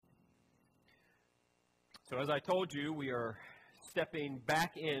So as I told you, we are stepping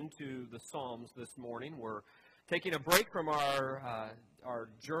back into the Psalms this morning. We're taking a break from our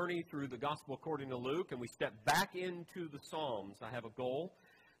journey through the Gospel according to Luke, and we step back into the Psalms. I have a goal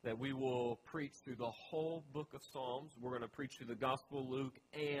that we will preach through the whole book of Psalms. We're going to preach through the Gospel of Luke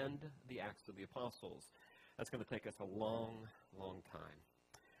and the Acts of the Apostles. That's going to take us a long, long time.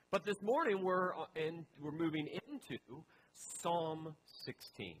 But this morning we're moving into Psalm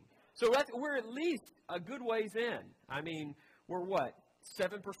 16. So we're at least a good ways in. I mean, we're what?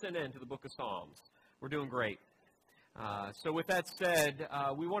 7% into the book of Psalms. We're doing great. So with that said,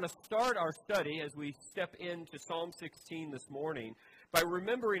 we want to start our study as we step into Psalm 16 this morning by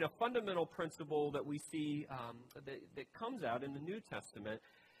remembering a fundamental principle that we see that comes out in the New Testament.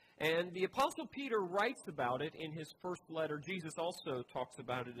 And the Apostle Peter writes about it in his first letter. Jesus also talks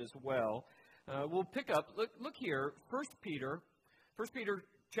about it as well. We'll pick up, look here, 1 Peter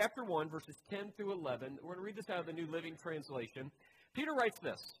chapter 1, verses 10 through 11. We're going to read this out of the New Living Translation. Peter writes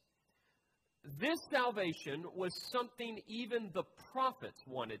this: "This salvation was something even the prophets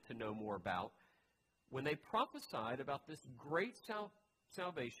wanted to know more about when they prophesied about this great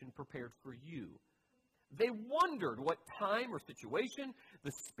salvation prepared for you. They wondered what time or situation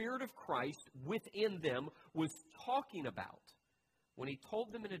the Spirit of Christ within them was talking about when he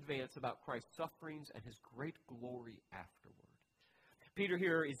told them in advance about Christ's sufferings and his great glory afterward." Peter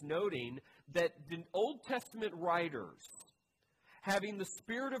here is noting that the Old Testament writers, having the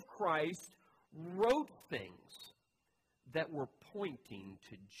Spirit of Christ, wrote things that were pointing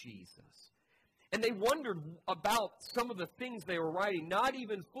to Jesus. And they wondered about some of the things they were writing, not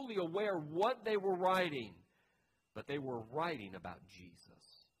even fully aware what they were writing, but they were writing about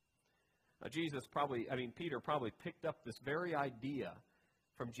Jesus. Now, Peter probably picked up this very idea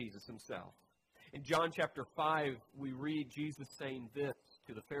from Jesus himself. In John chapter 5, we read Jesus saying this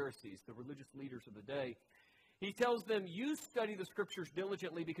to the Pharisees, the religious leaders of the day. He tells them, "You study the Scriptures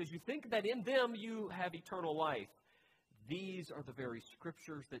diligently because you think that in them you have eternal life. These are the very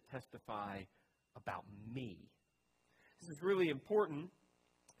Scriptures that testify about me." This is really important,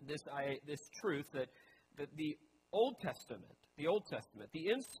 this truth that the Old Testament, the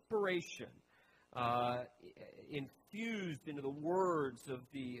inspiration infused into the words of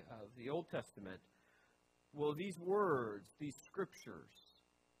the Old Testament, well, these words, these Scriptures,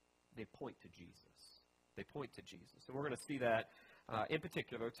 they point to Jesus. They point to Jesus. And we're going to see that in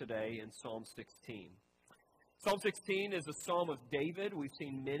particular today in Psalm 16. Psalm 16 is a psalm of David. We've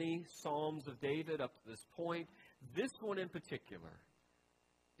seen many psalms of David up to this point. This one in particular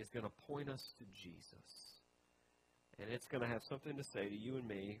is going to point us to Jesus. And it's going to have something to say to you and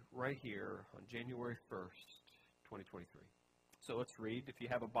me right here on January 1st, 2023. So let's read. If you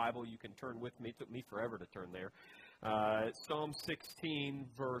have a Bible, you can turn with me. It took me forever to turn there. Psalm 16,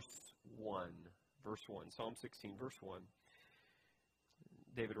 verse 1. Verse 1. Psalm 16, verse 1.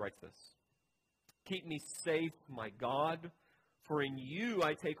 David writes this: "Keep me safe, my God, for in you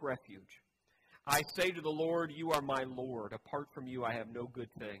I take refuge. I say to the Lord, you are my Lord. Apart from you I have no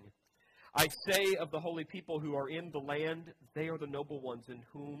good thing. I say of the holy people who are in the land, they are the noble ones in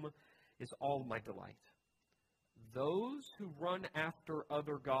whom is all my delight. Those who run after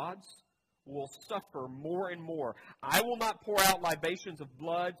other gods will suffer more and more. I will not pour out libations of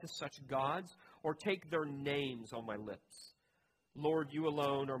blood to such gods or take their names on my lips. Lord, you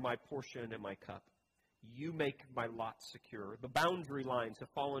alone are my portion and my cup. You make my lot secure. The boundary lines have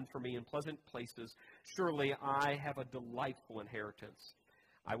fallen for me in pleasant places. Surely I have a delightful inheritance.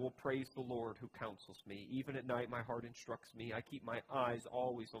 I will praise the Lord who counsels me. Even at night my heart instructs me. I keep my eyes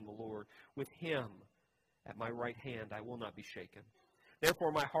always on the Lord. With him at my right hand I will not be shaken.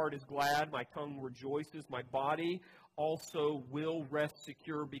 Therefore my heart is glad, my tongue rejoices, my body also will rest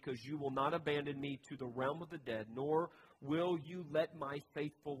secure, because you will not abandon me to the realm of the dead, nor will you let my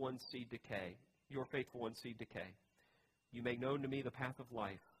faithful one see decay. Your faithful one see decay. You make known to me the path of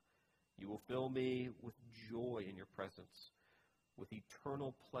life. You will fill me with joy in your presence, with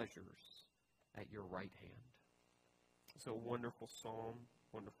eternal pleasures at your right hand." So wonderful psalm,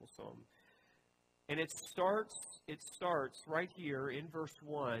 wonderful psalm. And it starts right here in verse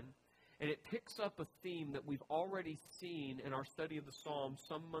 1, and it picks up a theme that we've already seen in our study of the Psalms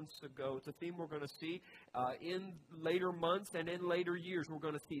some months ago. It's a theme we're going to see in later months and in later years. We're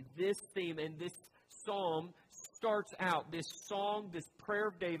going to see this theme, and this psalm starts out, this song, this prayer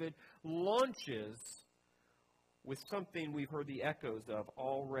of David launches with something we've heard the echoes of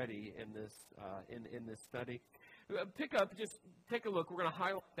already in this study. Just take a look. We're going to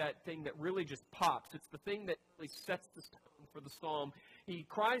highlight that thing that really just pops. It's the thing that really sets the tone for the psalm. He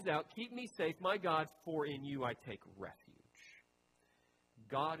cries out, "Keep me safe, my God, for in you I take refuge."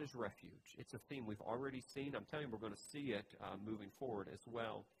 God is refuge. It's a theme we've already seen. I'm telling you, we're going to see it moving forward as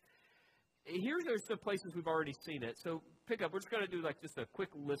well. Here's some places we've already seen it. So pick up. We're just going to do like just a quick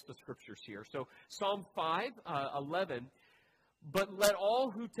list of scriptures here. So Psalm 5:11. But let all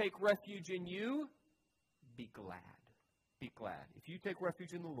who take refuge in you be glad. Be glad. If you take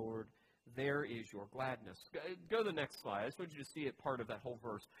refuge in the Lord, there is your gladness. Go to the next slide. I just want you to see it, part of that whole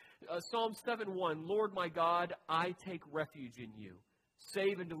verse. Psalm 7:1. Lord my God, I take refuge in you.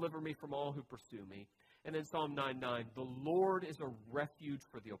 Save and deliver me from all who pursue me. And then Psalm 9:9, the Lord is a refuge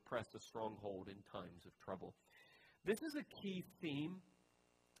for the oppressed, a stronghold in times of trouble. This is a key theme.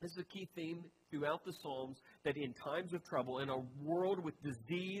 This is a key theme throughout the Psalms, that in times of trouble, in a world with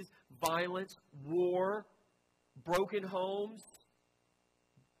disease, violence, war, broken homes,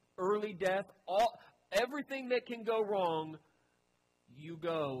 early death, everything that can go wrong, you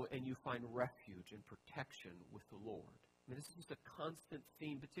go and you find refuge and protection with the Lord. I mean, this is just a constant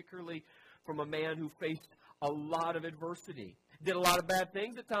theme, particularly from a man who faced a lot of adversity. Did a lot of bad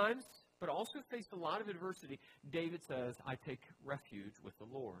things at times, but also faced a lot of adversity. David says, I take refuge with the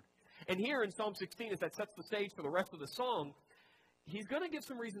Lord. And here in Psalm 16, as that sets the stage for the rest of the song, he's going to give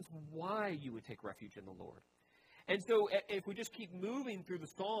some reasons why you would take refuge in the Lord. And so if we just keep moving through the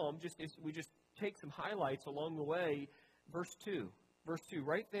psalm, we just take some highlights along the way. Verse 2,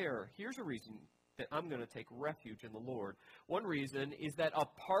 right there, here's a reason that I'm going to take refuge in the Lord. One reason is that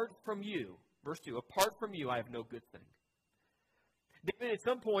apart from you, verse 2, apart from you, I have no good thing. David at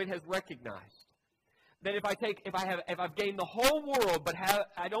some point has recognized that if I've gained the whole world but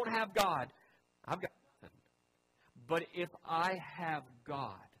I don't have God, I've got nothing. But if I have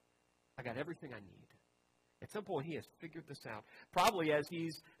God, I got everything I need. At some point, he has figured this out. Probably as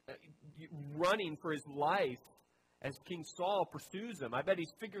he's running for his life, as King Saul pursues him, I bet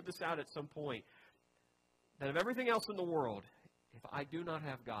he's figured this out at some point. That of everything else in the world, if I do not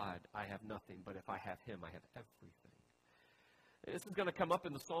have God, I have nothing. But if I have him, I have everything. This is going to come up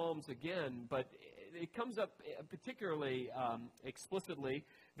in the Psalms again, but it comes up particularly explicitly,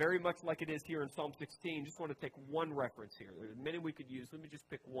 very much like it is here in Psalm 16. Just want to take one reference here. There are many we could use. Let me just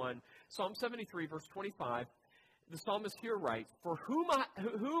pick one. Psalm 73, verse 25. The psalmist here writes, For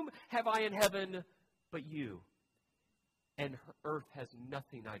whom have I in heaven but you? And earth has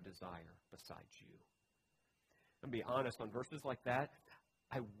nothing I desire besides you. I'm going to be honest, on verses like that,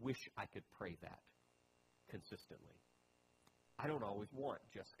 I wish I could pray that consistently. I don't always want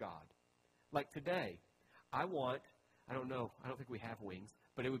just God. Like today, I don't think we have wings,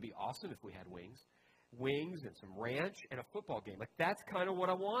 but it would be awesome if we had wings. Wings and some ranch and a football game. Like that's kind of what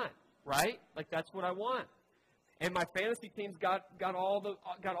I want, right? Like that's what I want. And my fantasy team's got all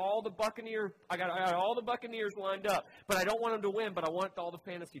the Buccaneers. I got all the Buccaneers lined up, but I don't want them to win. But I want all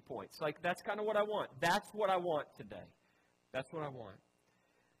the fantasy points. Like that's kind of what I want. That's what I want today. That's what I want.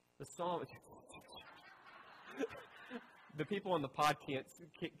 The psalm. The people on the pod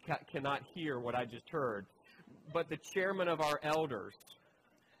cannot hear what I just heard, but the chairman of our elders,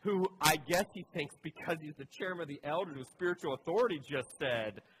 who I guess he thinks because he's the chairman of the elders with spiritual authority, just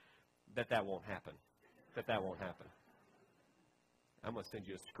said that won't happen. That won't happen. I'm going to send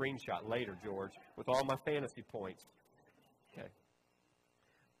you a screenshot later, George, with all my fantasy points. Okay.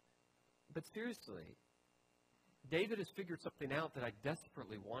 But seriously, David has figured something out that I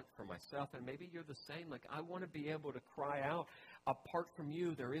desperately want for myself, and maybe you're the same. Like, I want to be able to cry out, apart from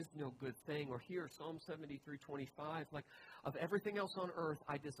you, there is no good thing. Or here, Psalm 73:25, like, of everything else on earth,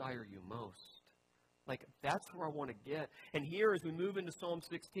 I desire you most. Like, that's where I want to get. And here, as we move into Psalm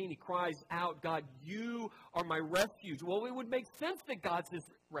 16, he cries out, God, you are my refuge. Well, it would make sense that God's his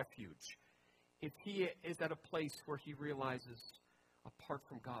refuge if he is at a place where he realizes, apart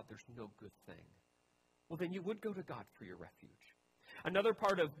from God, there's no good thing. Well, then you would go to God for your refuge. Another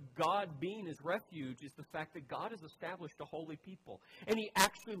part of God being his refuge is the fact that God has established a holy people. And he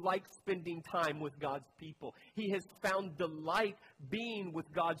actually likes spending time with God's people. He has found delight being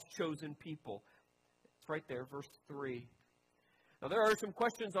with God's chosen people. It's right there, verse 3. Now, there are some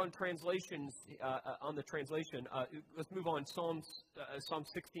questions on translations, on the translation. Let's move on. Psalm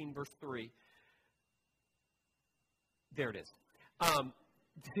 16, verse 3. There it is.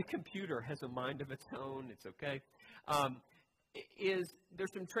 The computer has a mind of its own. It's okay.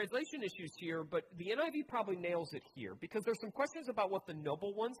 There's some translation issues here, but the NIV probably nails it here because there's some questions about what the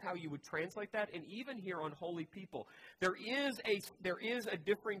noble ones, how you would translate that, and even here on holy people. There is a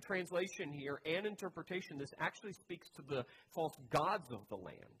differing translation here and interpretation. This actually speaks to the false gods of the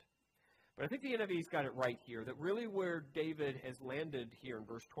land. But I think the NIV's got it right here, that really where David has landed here in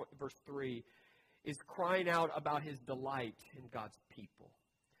verse 3 is crying out about his delight in God's people.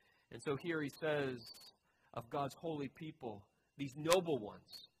 And so here he says of God's holy people, these noble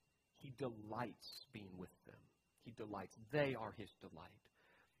ones, he delights being with them. He delights. They are his delight.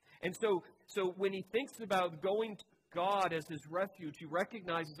 And so when he thinks about going to God as his refuge, he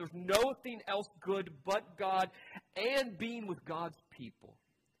recognizes there's nothing else good but God, and being with God's people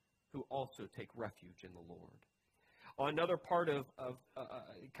who also take refuge in the Lord. Another part of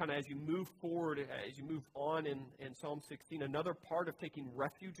kind of as you move forward, as you move on in Psalm 16, another part of taking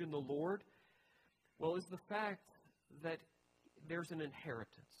refuge in the Lord, well, is the fact that there's an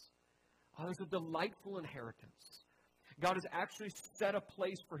inheritance. There's a delightful inheritance. God has actually set a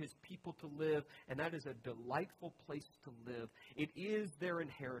place for his people to live, and that is a delightful place to live. It is their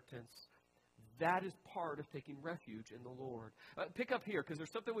inheritance. That is part of taking refuge in the Lord. Pick up here, because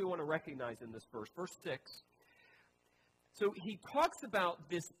there's something we want to recognize in this verse. Verse 6. So he talks about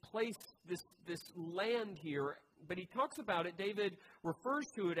this place, this land here, but he talks about it, David refers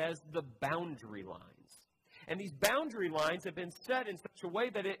to it as the boundary lines. And these boundary lines have been set in such a way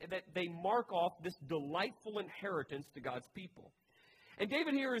that they mark off this delightful inheritance to God's people. And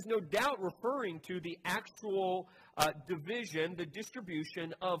David here is no doubt referring to the actual division, the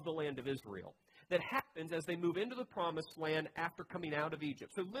distribution of the land of Israel that happens as they move into the promised land after coming out of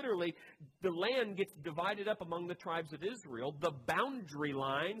Egypt. So literally, the land gets divided up among the tribes of Israel. The boundary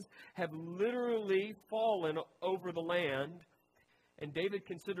lines have literally fallen over the land. And David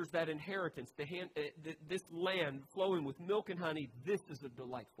considers that inheritance, this land flowing with milk and honey, this is a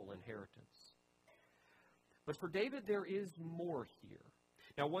delightful inheritance. But for David, there is more here.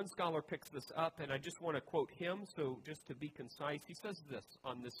 Now, one scholar picks this up, and I just want to quote him, so just to be concise. He says this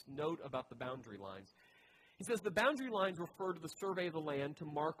on this note about the boundary lines. He says, the boundary lines refer to the survey of the land to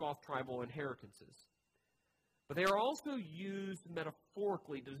mark off tribal inheritances. But they are also used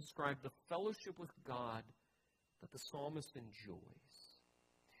metaphorically to describe the fellowship with God that the psalmist enjoys.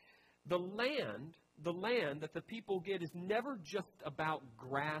 The land that the people get is never just about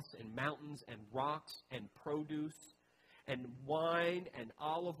grass and mountains and rocks and produce and wine and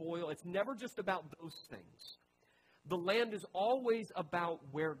olive oil. It's never just about those things. The land is always about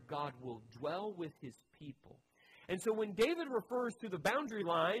where God will dwell with his people. And so when David refers to the boundary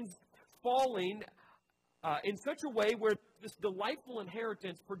lines falling in such a way where this delightful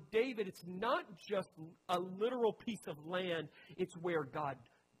inheritance, for David, it's not just a literal piece of land, it's where God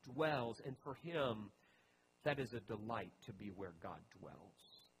dwells. And for him, that is a delight to be where God dwells.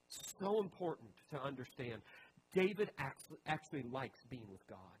 So important to understand. David actually likes being with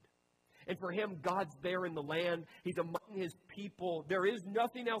God. And for him, God's there in the land. He's among his people. There is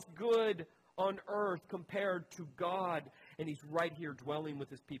nothing else good on earth compared to God. And he's right here dwelling with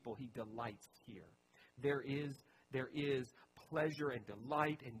his people. He delights here. There is pleasure and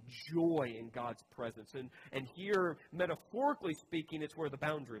delight and joy in God's presence. And here, metaphorically speaking, it's where the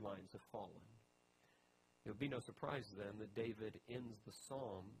boundary lines have fallen. It would be no surprise then that David ends the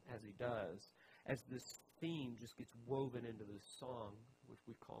psalm as he does, as this theme just gets woven into this song, which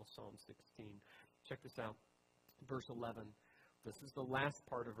we call Psalm 16. Check this out. Verse 11. This is the last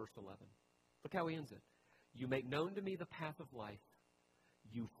part of verse 11. Look how he ends it. You make known to me the path of life.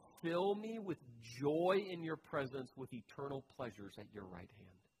 You fill me with joy in your presence, with eternal pleasures at your right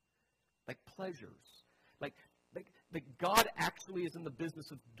hand. Like pleasures. Like God actually is in the business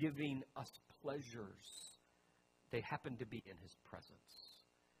of giving us pleasures. They happen to be in his presence.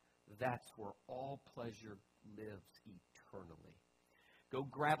 That's where all pleasure lives eternally. Go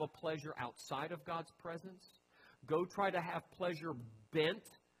grab a pleasure outside of God's presence. Go try to have pleasure bent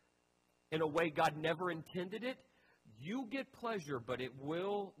in a way God never intended it. You get pleasure, but it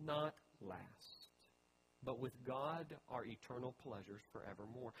will not last. But with God are eternal pleasures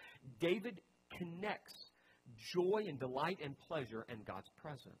forevermore. David connects joy and delight and pleasure in God's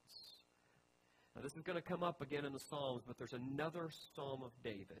presence. Now, this is going to come up again in the Psalms, but there's another Psalm of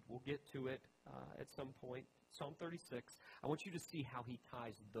David. We'll get to it at some point. Psalm 36. I want you to see how he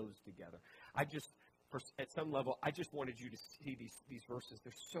ties those together. At some level, I just wanted you to see these verses.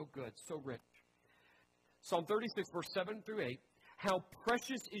 They're so good, so rich. Psalm 36, verse 7 through 8. How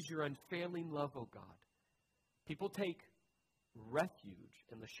precious is your unfailing love, O God. People take refuge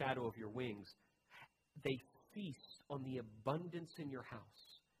in the shadow of your wings. They feast on the abundance in your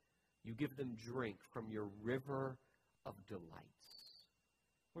house. You give them drink from your river of delights.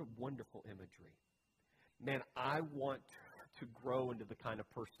 What a wonderful imagery. Man, I want to grow into the kind of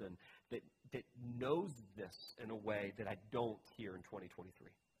person that knows this in a way that I don't here in 2023.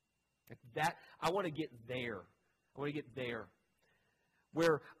 Like that, I want to get there. I want to get there.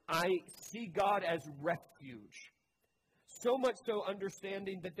 Where I see God as refuge. So much so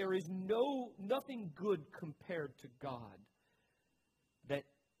understanding that there is nothing good compared to God. That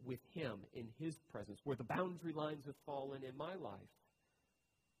with him in his presence, where the boundary lines have fallen in my life,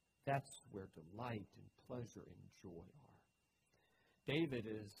 that's where delight and pleasure and joy are. David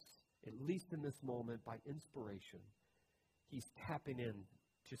is, at least in this moment, by inspiration, he's tapping in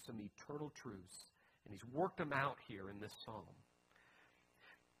to some eternal truths, and he's worked them out here in this psalm.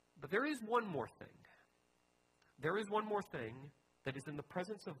 But there is one more thing. There is one more thing that is in the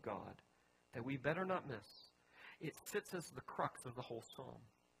presence of God that we better not miss. It sits as the crux of the whole psalm.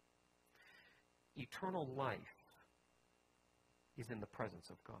 Eternal life is in the presence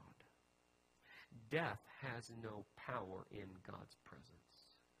of God. Death has no power in God's presence.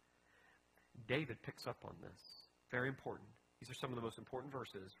 David picks up on this. Very important. These are some of the most important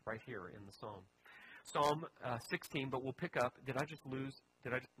verses right here in the psalm. Psalm 16, but we'll pick up. Did I just lose?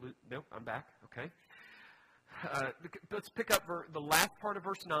 Nope, I'm back. Okay. Let's pick up the last part of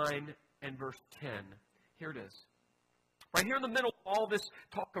verse 9 and verse 10. Here it is. Right here in the middle of all this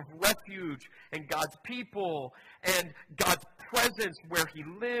talk of refuge and God's people and God's presence where he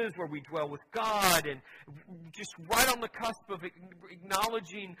lives, where we dwell with God, and just right on the cusp of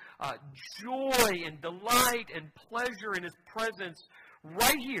acknowledging joy and delight and pleasure in his presence,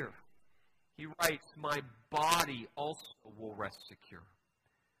 right here, he writes, "My body also will rest secure,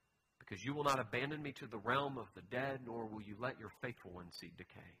 because you will not abandon me to the realm of the dead, nor will you let your faithful one see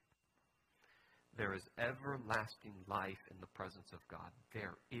decay." There is everlasting life in the presence of God.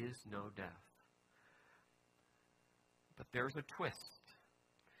 There is no death. But there's a twist.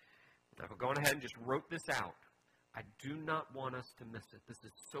 Now, if I've gone ahead and just wrote this out, I do not want us to miss it. This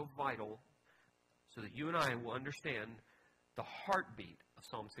is so vital so that you and I will understand the heartbeat of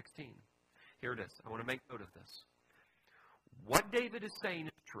Psalm 16. Here it is. I want to make note of this. What David is saying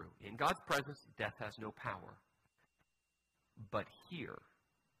is true. In God's presence, death has no power. But here,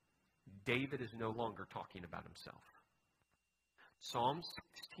 David is no longer talking about himself. Psalm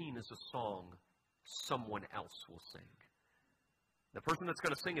 16 is a song someone else will sing. The person that's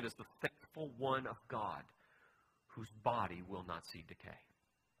going to sing it is the faithful one of God, whose body will not see decay.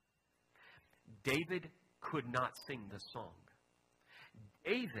 David could not sing this song.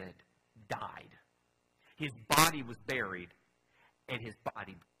 David died. His body was buried, and his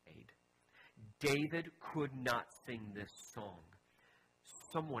body decayed. David could not sing this song.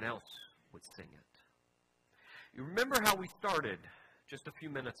 Someone else would sing it. You remember how we started just a few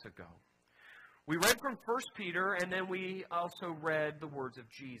minutes ago. We read from 1 Peter, and then we also read the words of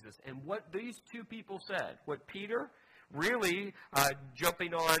Jesus. And what these two people said, what Peter, really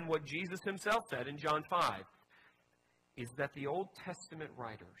jumping on what Jesus himself said in John 5, is that the Old Testament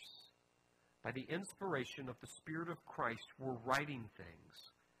writers, by the inspiration of the Spirit of Christ, were writing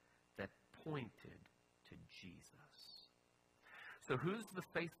things that pointed to Jesus. So who's the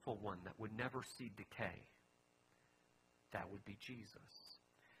faithful one that would never see decay? That would be Jesus.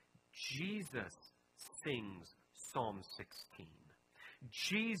 Jesus sings Psalm 16.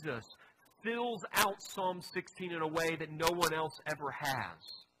 Jesus fills out Psalm 16 in a way that no one else ever has.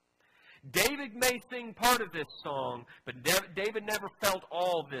 David may sing part of this song, but David never felt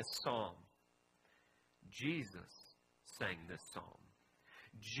all this song. Jesus sang this psalm.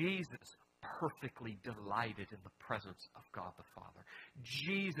 Jesus perfectly delighted in the presence of God the Father.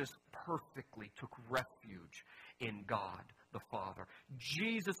 Jesus perfectly took refuge in God the Father.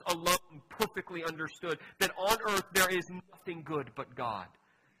 Jesus alone perfectly understood that on earth there is nothing good but God.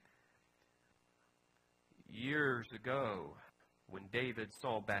 Years ago, when David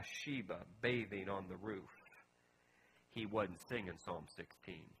saw Bathsheba bathing on the roof, he wasn't singing Psalm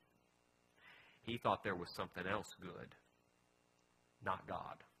 16. He thought there was something else good, not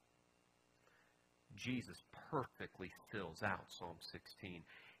God. Jesus perfectly fills out Psalm 16.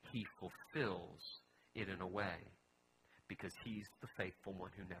 He fulfills it in a way because he's the faithful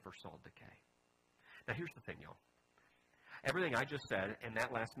one who never saw decay. Now here's the thing, y'all. Everything I just said in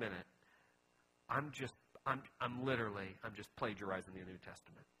that last minute, I'm just plagiarizing the New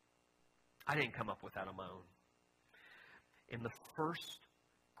Testament. I didn't come up with that on my own. In the first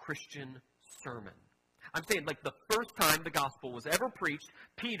Christian sermon, I'm saying like the first time the gospel was ever preached,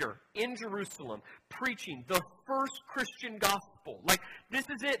 Peter in Jerusalem preaching the first Christian gospel. Like this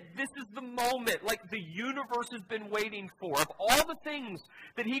is it. This is the moment like the universe has been waiting for. Of all the things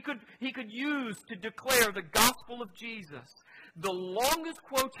that he could use to declare the gospel of Jesus, the longest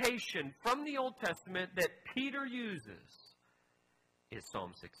quotation from the Old Testament that Peter uses is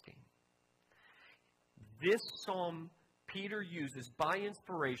Psalm 16. This psalm Peter uses by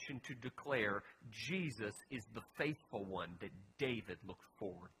inspiration to declare Jesus is the faithful one that David looked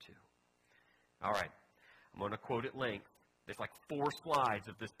forward to. All right, I'm going to quote at length. There's like 4 slides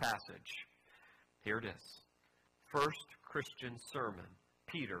of this passage. Here it is. First Christian sermon.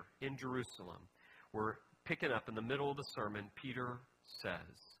 Peter in Jerusalem. We're picking up in the middle of the sermon. Peter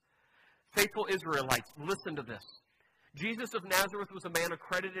says, "Faithful Israelites, listen to this. Jesus of Nazareth was a man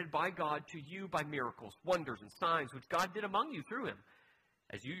accredited by God to you by miracles, wonders, and signs which God did among you through him,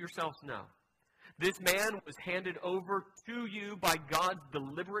 as you yourselves know. This man was handed over to you by God's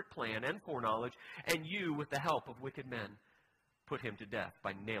deliberate plan and foreknowledge, and you, with the help of wicked men, put him to death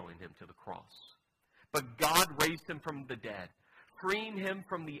by nailing him to the cross. But God raised him from the dead, freeing him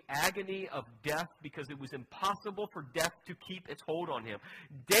from the agony of death because it was impossible for death to keep its hold on him.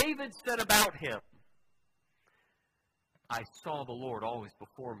 David said about him, 'I saw the Lord always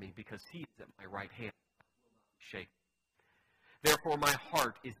before me because he is at my right hand. Shake. Therefore my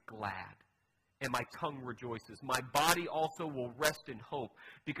heart is glad and my tongue rejoices. My body also will rest in hope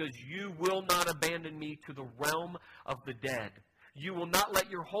because you will not abandon me to the realm of the dead. You will not let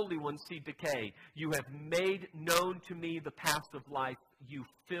your Holy One see decay. You have made known to me the paths of life. You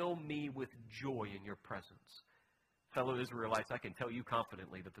fill me with joy in your presence.'" Fellow Israelites, I can tell you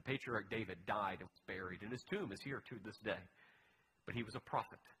confidently that the patriarch David died and was buried, and his tomb is here to this day. But he was a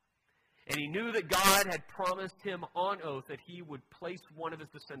prophet. And he knew that God had promised him on oath that he would place one of his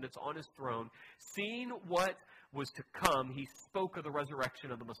descendants on his throne. Seeing what was to come, he spoke of the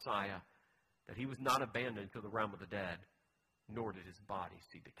resurrection of the Messiah, that he was not abandoned to the realm of the dead, nor did his body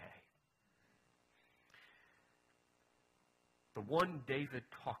see decay. The one David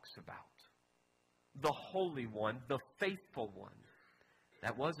talks about, the Holy One, the faithful one,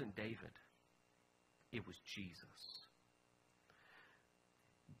 that wasn't David. It was Jesus.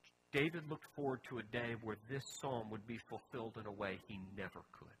 David looked forward to a day where this psalm would be fulfilled in a way he never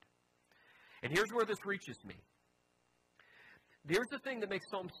could. And here's where this reaches me. Here's the thing that makes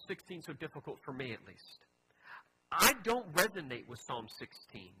Psalm 16 so difficult for me, at least. I don't resonate with Psalm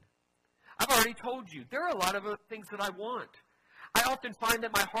 16. I've already told you, there are a lot of other things that I want. I often find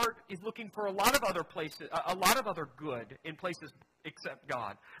that my heart is looking for a lot of other places, a lot of other good in places except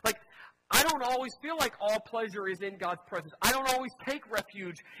God. Like, I don't always feel like all pleasure is in God's presence. I don't always take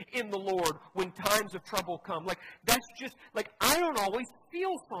refuge in the Lord when times of trouble come. Like, that's just, like, I don't always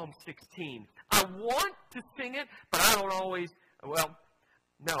feel Psalm 16. I want to sing it, but I don't always, well,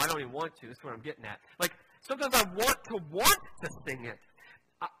 no, I don't even want to. That's what I'm getting at. Like, sometimes I want to sing it.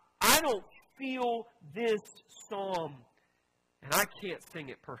 I don't feel this psalm, and I can't sing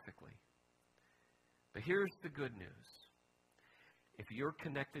it perfectly. But here's the good news. If you're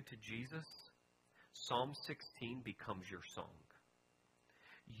connected to Jesus, Psalm 16 becomes your song.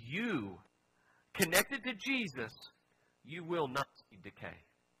 You, connected to Jesus, you will not see decay.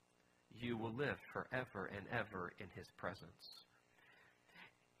 You will live forever and ever in his presence.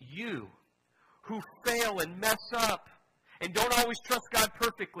 You, who fail and mess up and don't always trust God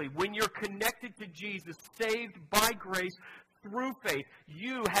perfectly, when you're connected to Jesus, saved by grace, through faith,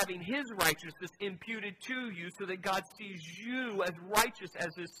 you having his righteousness imputed to you so that God sees you as righteous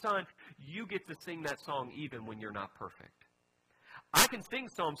as his son, you get to sing that song even when you're not perfect. I can sing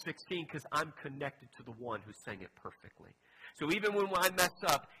Psalm 16 because I'm connected to the one who sang it perfectly. So even when I mess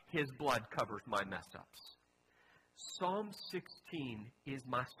up, his blood covers my mess ups. Psalm 16 is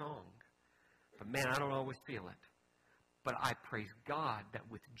my song. But man, I don't always feel it. But I praise God that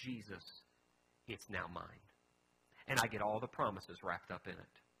with Jesus, it's now mine. And I get all the promises wrapped up in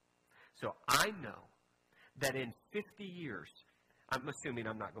it. So I know that in 50 years, I'm assuming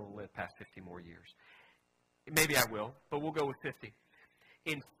I'm not going to live past 50 more years. Maybe I will, but we'll go with 50.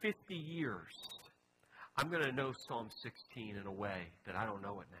 In 50 years, I'm going to know Psalm 16 in a way that I don't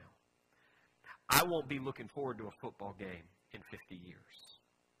know it now. I won't be looking forward to a football game in 50 years.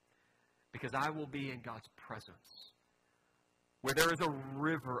 Because I will be in God's presence, where there is a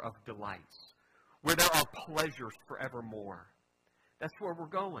river of delights, where there are pleasures forevermore. That's where we're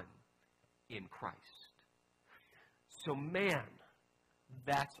going in Christ. So man,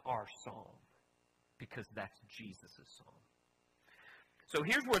 that's our psalm, because that's Jesus' psalm. So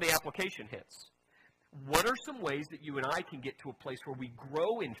here's where the application hits. What are some ways that you and I can get to a place where we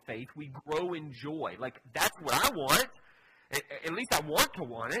grow in faith, we grow in joy? Like, that's what I want. At least I want to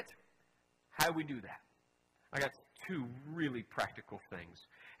want it. How do we do that? I got two really practical things,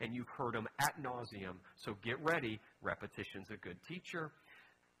 and you've heard them ad nauseum, so get ready. Repetition's a good teacher.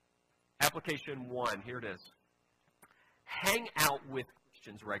 Application 1, here it is. Hang out with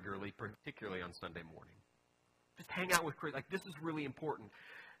Christians regularly, particularly on Sunday morning. Just hang out with Christians. Like, this is really important.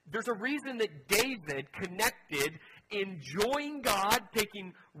 There's a reason that David connected enjoying God,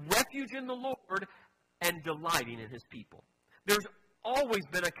 taking refuge in the Lord, and delighting in his people. There's always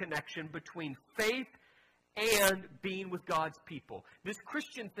been a connection between faith and being with God's people. This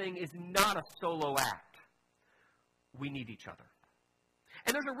Christian thing is not a solo act. We need each other.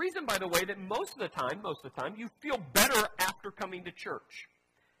 And there's a reason, by the way, that most of the time, you feel better after coming to church.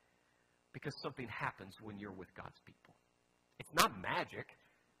 Because something happens when you're with God's people. It's not magic.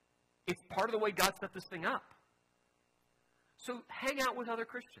 It's part of the way God set this thing up. So hang out with other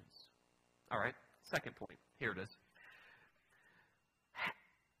Christians. All right, second point. Here it is.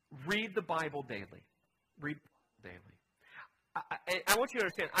 Read the Bible daily. Read the Bible daily. I want you to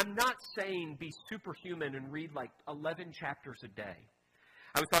understand, I'm not saying be superhuman and read like 11 chapters a day.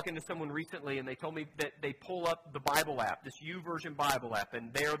 I was talking to someone recently, and they told me that they pull up the Bible app, this YouVersion Bible app,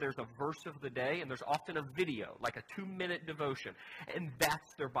 and there's a verse of the day, and there's often a video, like a 2-minute devotion, and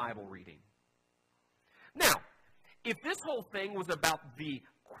that's their Bible reading. Now, if this whole thing was about the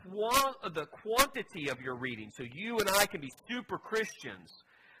quantity of your reading, so you and I can be super Christians,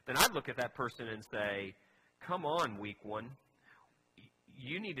 then I'd look at that person and say, come on, week one.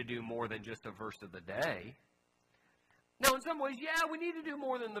 You need to do more than just a verse of the day. Now, in some ways, yeah, we need to do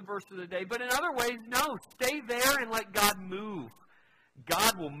more than the verse of the day. But in other ways, no. Stay there and let God move.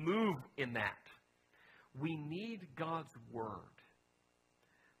 God will move in that. We need God's Word.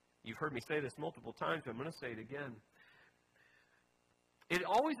 You've heard me say this multiple times, but I'm going to say it again. It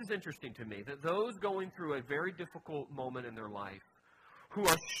always is interesting to me that those going through a very difficult moment in their life, who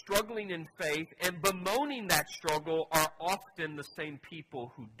are struggling in faith and bemoaning that struggle, are often the same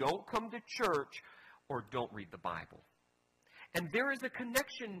people who don't come to church or don't read the Bible. And there is a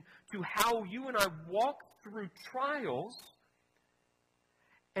connection to how you and I walk through trials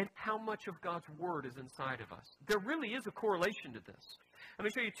and how much of God's Word is inside of us. There really is a correlation to this. Let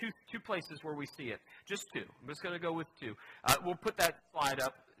me show you two places where we see it. Just two. I'm just going to go with two. We'll put that slide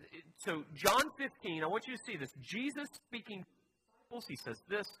up. So John 15, I want you to see this. Jesus speaking to the disciples, he says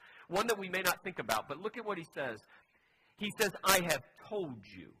this, one that we may not think about, but look at what he says. He says, I have told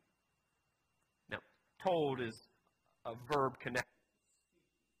you. Now, told is a verb connected.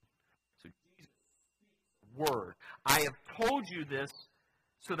 So Jesus speaks a word. I have told you this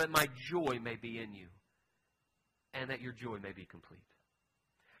so that my joy may be in you and that your joy may be complete.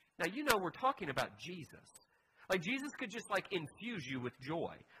 Now, you know we're talking about Jesus. Like, Jesus could just, infuse you with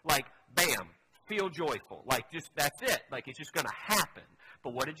joy. Like, bam, feel joyful. Like, just, that's it. Like, it's just going to happen.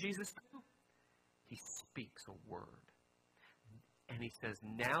 But what did Jesus do? He speaks a word. And he says,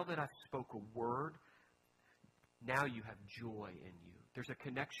 now that I've spoke a word, now you have joy in you. There's a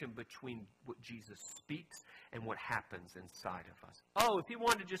connection between what Jesus speaks and what happens inside of us. Oh, if he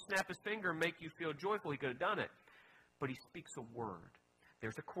wanted to just snap his finger and make you feel joyful, he could have done it. But he speaks a word.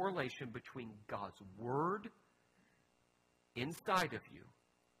 There's a correlation between God's word inside of you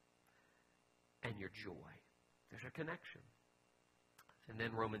and your joy. There's a connection. And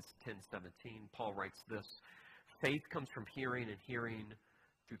then Romans 10:17, Paul writes this, faith comes from hearing and hearing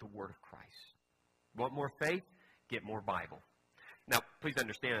through the word of Christ. Want more faith? Get more Bible. Now, please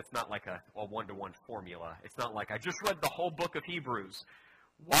understand, it's not like a one-to-one formula. It's not like I just read the whole book of Hebrews.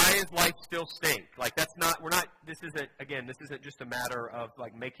 Why is life still stink? This isn't just a matter of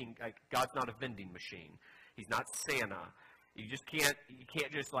God's not a vending machine. He's not Santa. You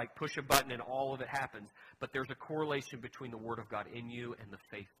can't just push a button and all of it happens. But there's a correlation between the Word of God in you and the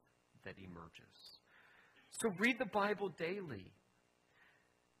faith that emerges. So read the Bible daily.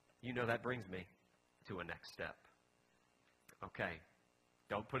 You know, that brings me to a next step. Okay.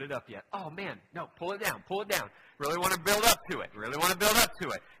 Don't put it up yet. Oh, man. No, pull it down. Pull it down. Really want to build up to it. Really want to build up to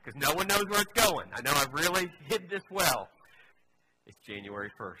it. Because no one knows where it's going. I know I've really hid this well. It's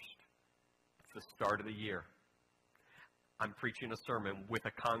January 1st. It's the start of the year. I'm preaching a sermon with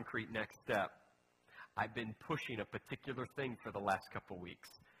a concrete next step. I've been pushing a particular thing for the last couple weeks.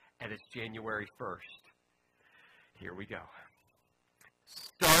 And it's January 1st. Here we go.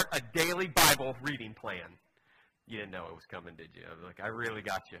 Start a daily Bible reading plan. You didn't know it was coming, did you? I really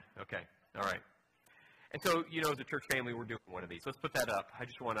got you. Okay. All right. And so, as a church family, we're doing one of these. Let's put that up. I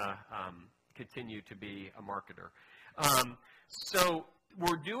just want to continue to be a marketer. So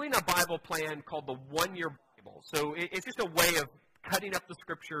we're doing a Bible plan called the One-Year Bible. So it's just a way of cutting up the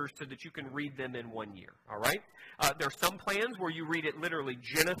scriptures so that you can read them in 1 year. All right? There are some plans where you read it literally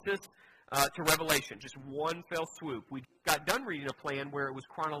Genesis to Revelation, just one fell swoop. We got done reading a plan where it was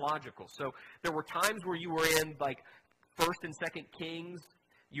chronological. So there were times where you were in 1st and 2nd Kings,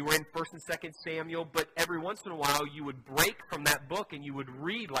 you were in 1st and 2nd Samuel, but every once in a while you would break from that book and you would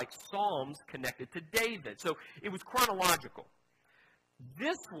read Psalms connected to David. So it was chronological.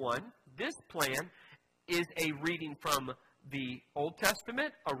 This plan is a reading from the Old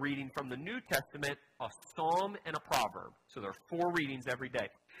Testament, a reading from the New Testament, a psalm, and a proverb. So there are 4 readings every day.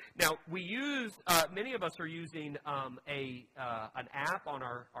 Now, we use, many of us are using an app on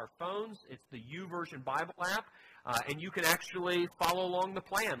our phones. It's the YouVersion Bible app. And you can actually follow along the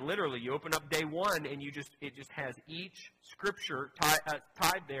plan. Literally, you open up day one, and it just has each scripture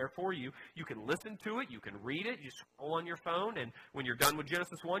tied there for you. You can listen to it. You can read it. You scroll on your phone, and when you're done with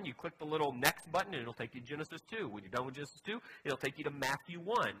Genesis 1, you click the little next button, and it'll take you to Genesis 2. When you're done with Genesis 2, it'll take you to Matthew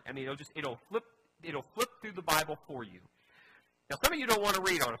 1. I mean, it'll flip through the Bible for you. Now, some of you don't want to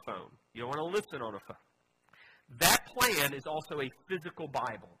read on a phone. You don't want to listen on a phone. That plan is also a physical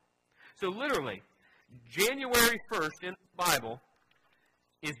Bible. So literally, January 1st in the Bible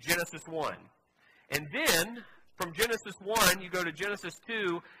is Genesis 1. And then, from Genesis 1, you go to Genesis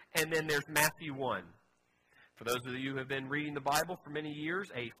 2, and then there's Matthew 1. For those of you who have been reading the Bible for many years,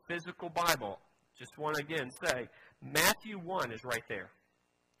 a physical Bible. Just want to again say, Matthew 1 is right there.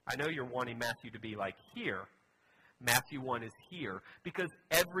 I know you're wanting Matthew to be like here. Matthew 1 is here. Because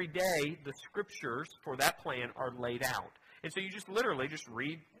every day, the scriptures for that plan are laid out. And so you just literally just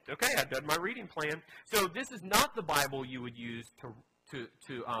read, okay, I've done my reading plan. So this is not the Bible you would use to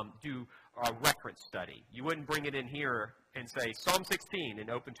do a reference study. You wouldn't bring it in here and say Psalm 16 and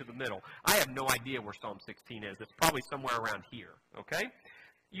open to the middle. I have no idea where Psalm 16 is. It's probably somewhere around here, okay?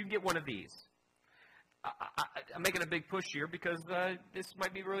 You can get one of these. I'm making a big push here because this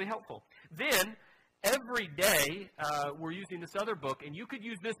might be really helpful. Then, every day, we're using this other book, and you could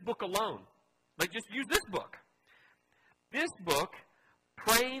use this book alone. Like, just use this book. This book,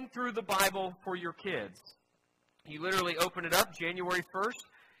 Praying Through the Bible for Your Kids. You literally open it up, January 1st.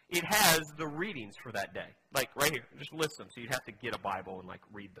 It has the readings for that day. Like, right here. Just list them. So you'd have to get a Bible and, like,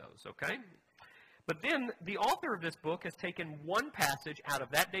 read those, okay? But then the author of this book has taken one passage out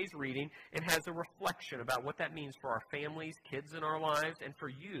of that day's reading and has a reflection about what that means for our families, kids in our lives, and for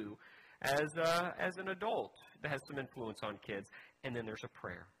you as an adult that has some influence on kids. And then there's a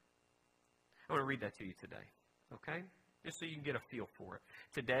prayer. I want to read that to you today, okay? Just so you can get a feel for it.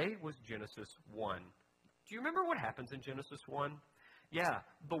 Today was Genesis 1. Do you remember what happens in Genesis 1? Yeah,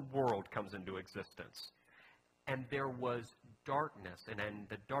 the world comes into existence. And there was darkness, and in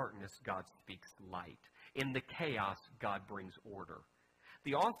the darkness, God speaks light. In the chaos, God brings order.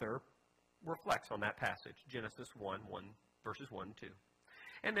 The author reflects on that passage, Genesis 1, verses 1 and 2.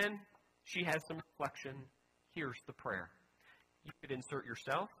 And then she has some reflection. Here's the prayer. You could insert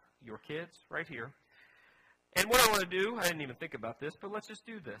yourself, your kids, right here. And what I want to do, I didn't even think about this, but let's just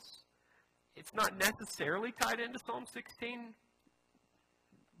do this. It's not necessarily tied into Psalm 16,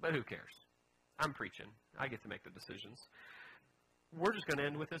 but who cares? I'm preaching. I get to make the decisions. We're just going to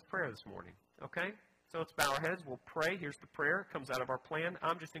end with this prayer this morning, okay? So let's bow our heads. We'll pray. Here's the prayer. It comes out of our plan.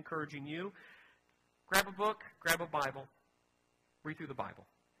 I'm just encouraging you. Grab a book. Grab a Bible. Read through the Bible.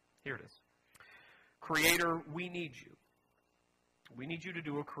 Here it is. Creator, we need you. We need you to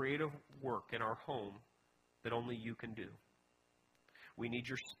do a creative work in our home that only you can do. We need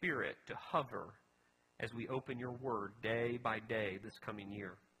your Spirit to hover as we open your word day by day this coming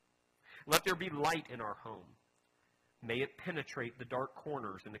year. Let there be light in our home. May it penetrate the dark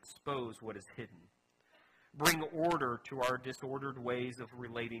corners and expose what is hidden. Bring order to our disordered ways of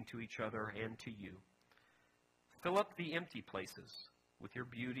relating to each other and to you. Fill up the empty places with your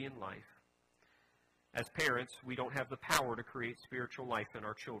beauty and life. As parents, we don't have the power to create spiritual life in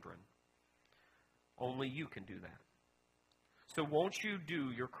our children. Only you can do that. So won't you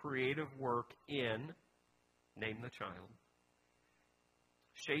do your creative work in, name the child,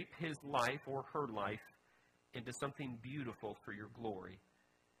 shape his life or her life into something beautiful for your glory.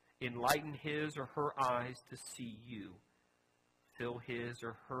 Enlighten his or her eyes to see you. Fill his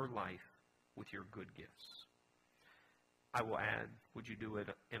or her life with your good gifts. I will add, would you do it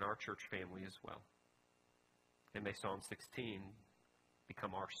in our church family as well? And may Psalm 16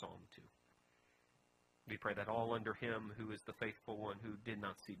 become our psalm too. We pray that all under him who is the faithful one who did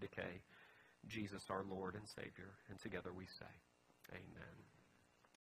not see decay, Jesus our Lord and Savior. And together we say, amen.